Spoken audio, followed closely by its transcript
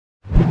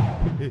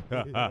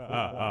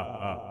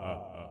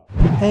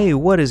Hey,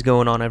 what is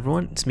going on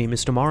everyone? It's me,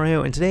 Mr.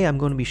 Mario, and today I'm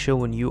going to be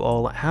showing you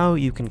all how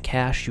you can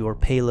cache your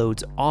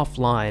payloads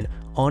offline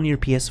on your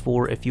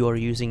PS4 if you are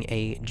using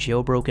a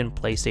jailbroken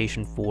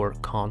PlayStation 4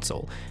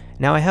 console.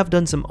 Now, I have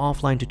done some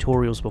offline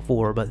tutorials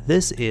before, but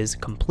this is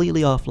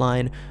completely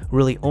offline,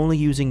 really only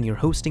using your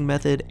hosting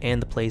method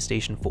and the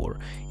PlayStation 4.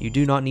 You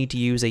do not need to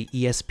use a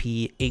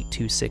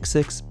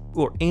ESP8266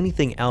 or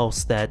anything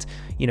else that,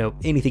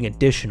 anything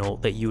additional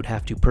that you would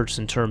have to purchase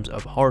in terms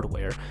of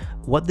hardware.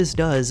 What this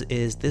does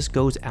is this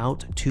goes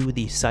out to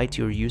the site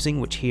you're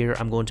using, which here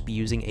I'm going to be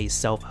using a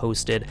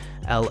self-hosted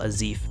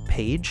Al-Azif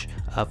page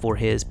for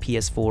his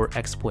PS4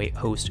 exploit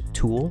host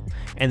tool,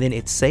 and then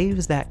it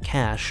saves that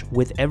cache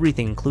with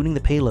everything, including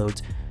the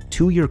payloads,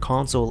 to your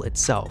console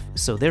itself.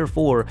 So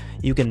therefore,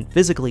 you can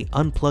physically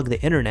unplug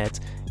the internet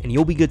and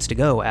you'll be good to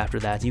go after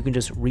that. You can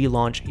just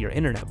relaunch your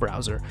internet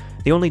browser.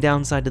 The only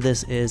downside to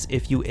this is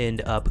if you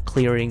end up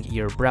clearing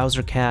your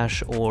browser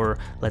cache, or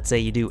let's say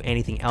you do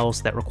anything else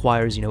that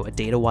requires, a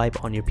data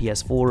wipe on your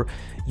PS4,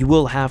 you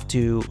will have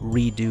to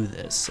redo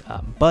this.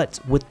 But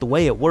with the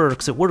way it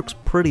works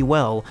pretty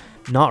well,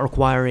 not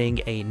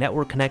requiring a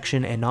network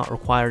connection and not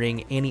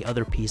requiring any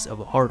other piece of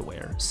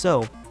hardware.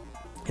 So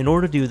in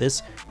order to do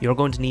this, you're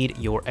going to need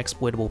your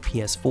exploitable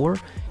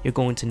PS4. You're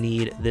going to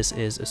need, this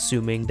is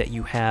assuming that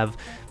you have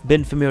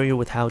been familiar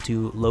with how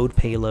to load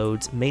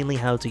payloads, mainly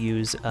how to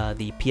use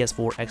the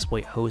PS4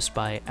 exploit host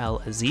by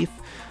Al-Azif.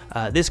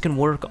 This can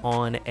work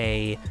on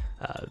a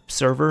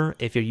server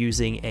if you're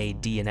using a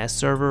DNS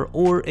server,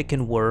 or it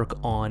can work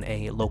on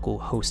a local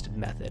hosted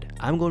method.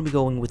 I'm going to be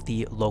going with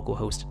the local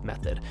hosted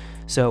method.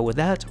 So with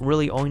that,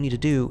 really all you need to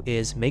do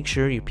is make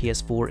sure your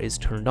PS4 is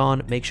turned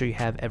on, make sure you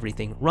have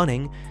everything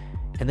running,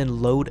 and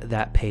then load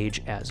that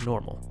page as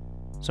normal.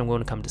 So I'm going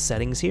to come to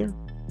settings here,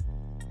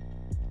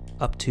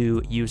 up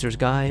to users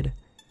guide,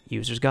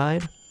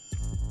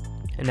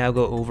 and now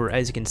go over,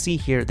 as you can see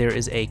here, there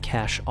is a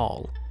cache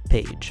all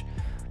page.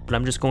 But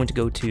I'm just going to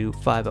go to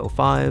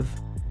 505,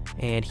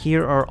 and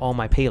here are all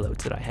my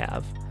payloads that I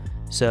have.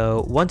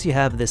 So once you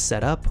have this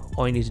set up,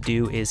 all you need to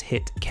do is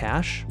hit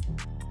cache,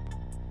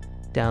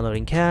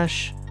 downloading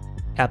cache,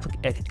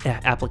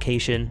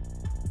 application.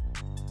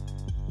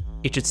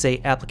 It should say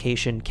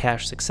application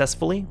cache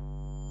successfully,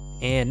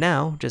 and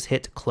now just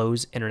hit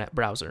close internet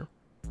browser,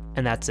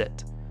 and that's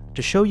it.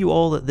 To show you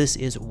all that this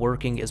is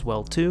working as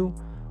well too,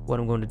 what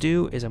I'm going to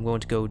do is I'm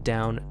going to go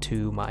down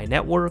to my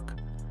network,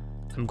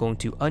 I'm going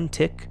to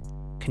untick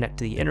connect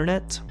to the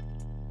internet,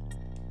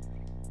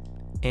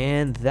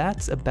 and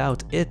that's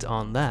about it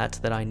on that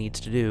I need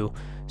to do.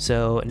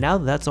 So now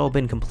that that's all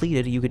been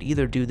completed, you could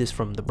either do this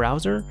from the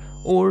browser,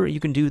 or you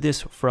can do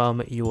this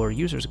from your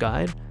user's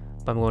guide.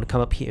 I'm going to come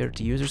up here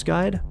to users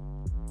guide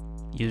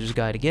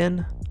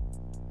again.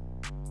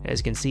 As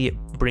you can see, it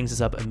brings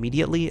us up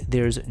immediately.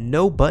 There's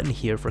no button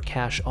here for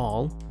cache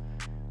all.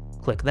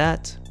 Click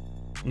that.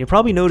 And you're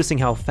probably noticing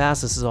how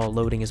fast this is all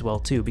loading as well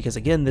too, because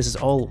again, this is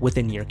all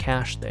within your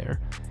cache there.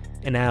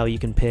 And now you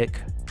can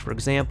pick, for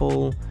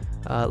example,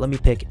 let me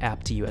pick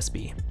app to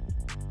USB.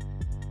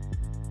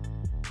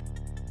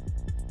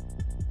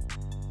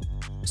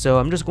 So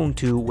I'm just going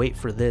to wait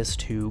for this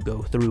to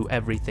go through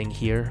everything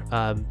here.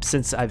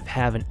 Since I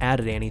haven't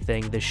added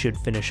anything, this should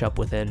finish up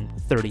within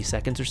 30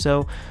 seconds or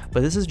so,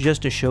 but this is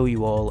just to show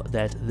you all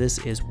that this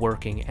is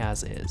working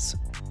as is.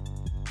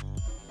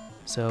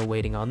 So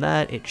waiting on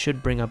that, it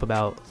should bring up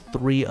about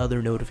 3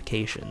 other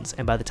notifications,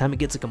 and by the time it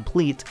gets a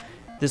complete,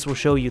 this will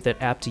show you that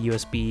app to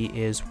USB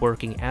is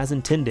working as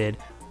intended,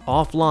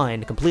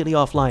 offline, completely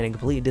offline and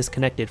completely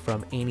disconnected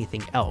from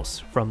anything else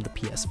from the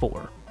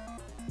PS4.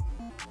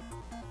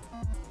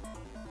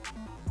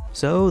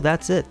 So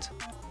that's it.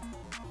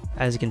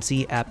 As you can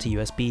see, app to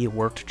USB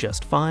worked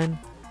just fine.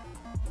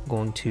 I'm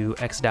going to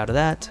exit out of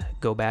that,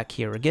 go back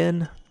here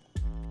again,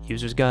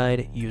 users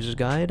guide.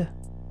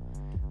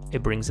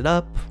 It brings it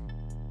up.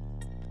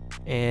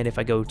 And if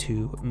I go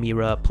to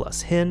Mira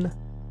plus hin,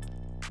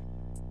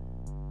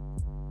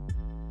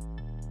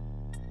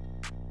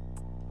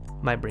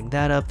 might bring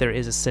that up. There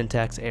is a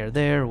syntax error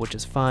there, which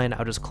is fine.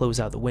 I'll just close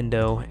out the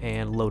window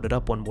and load it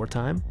up one more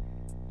time.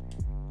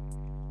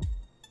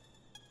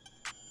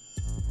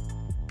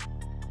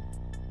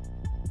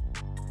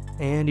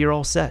 And you're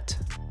all set.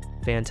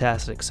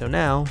 Fantastic. So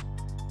now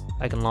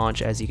I can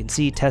launch, as you can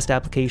see, test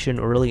application,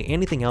 or really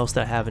anything else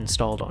that I have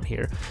installed on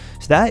here.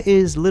 So that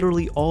is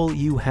literally all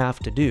you have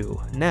to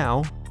do.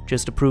 Now,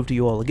 just to prove to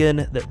you all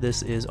again that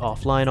this is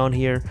offline on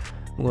here,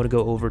 I'm going to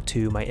go over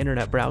to my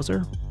internet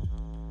browser.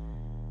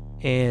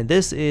 And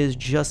this is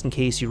just in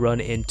case you run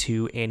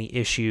into any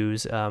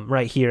issues.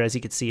 Right here, as you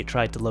can see, it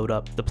tried to load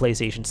up the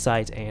PlayStation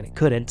site and it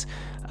couldn't.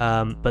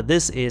 But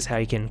this is how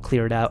you can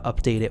clear it out,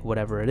 update it,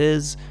 whatever it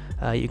is.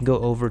 You can go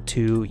over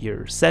to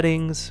your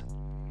settings.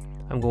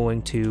 I'm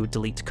going to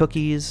delete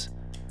cookies,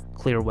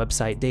 clear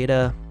website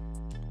data,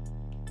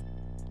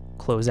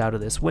 close out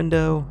of this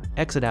window,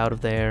 exit out of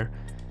there,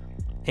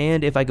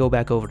 and if I go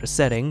back over to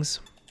settings,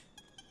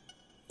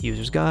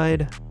 users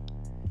guide,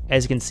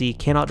 as you can see,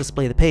 cannot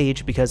display the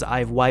page because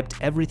I've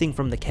wiped everything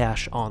from the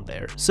cache on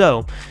there.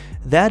 So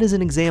that is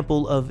an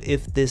example of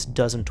if this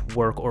doesn't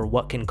work or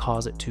what can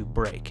cause it to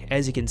break.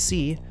 As you can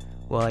see,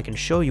 well, I can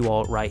show you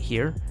all right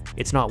here.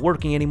 It's not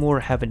working anymore,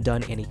 haven't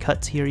done any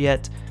cuts here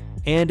yet,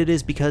 and it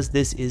is because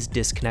this is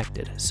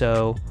disconnected.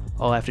 So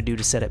all I have to do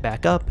to set it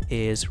back up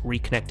is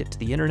reconnect it to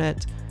the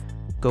internet,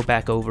 go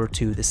back over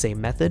to the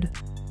same method,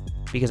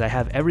 because I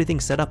have everything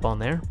set up on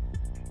there,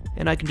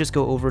 and I can just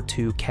go over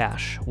to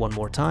cache one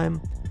more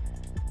time,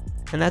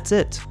 and that's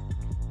it.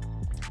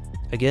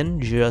 Again,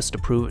 just to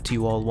prove it to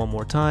you all one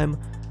more time,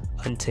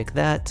 untick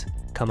that,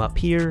 come up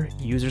here,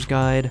 user's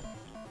guide,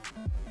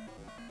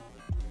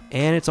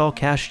 and it's all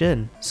cached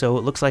in, so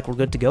it looks like we're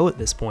good to go at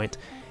this point.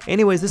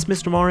 Anyways, this is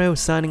Mr. Mario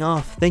signing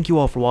off. Thank you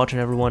all for watching,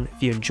 everyone.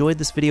 If you enjoyed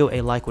this video,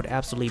 a like would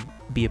absolutely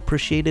be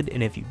appreciated,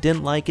 and if you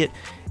didn't like it,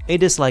 a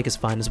dislike is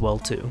fine as well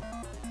too.